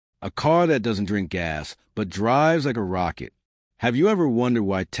A car that doesn't drink gas, but drives like a rocket. Have you ever wondered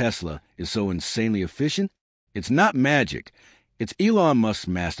why Tesla is so insanely efficient? It's not magic. It's Elon Musk's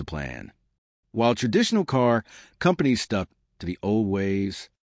master plan. While traditional car companies stuck to the old ways,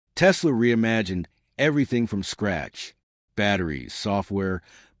 Tesla reimagined everything from scratch. Batteries, software,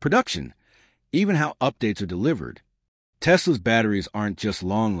 production, even how updates are delivered. Tesla's batteries aren't just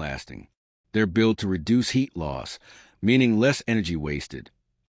long-lasting. They're built to reduce heat loss, meaning less energy wasted.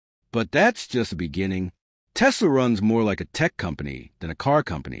 But that's just the beginning. Tesla runs more like a tech company than a car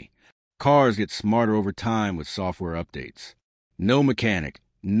company. Cars get smarter over time with software updates. No mechanic,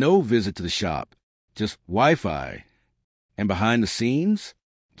 no visit to the shop, just Wi-Fi. And behind the scenes,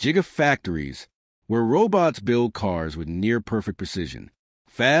 Gigafactories, where robots build cars with near-perfect precision.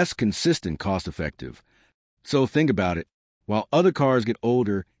 Fast, consistent, cost-effective. So think about it. While other cars get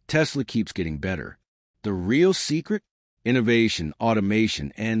older, Tesla keeps getting better. The real secret? Innovation,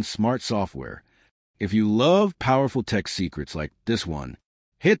 automation, and smart software. If you love powerful tech secrets like this one,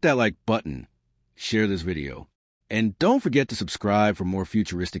 hit that like button, share this video, and don't forget to subscribe for more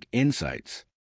futuristic insights.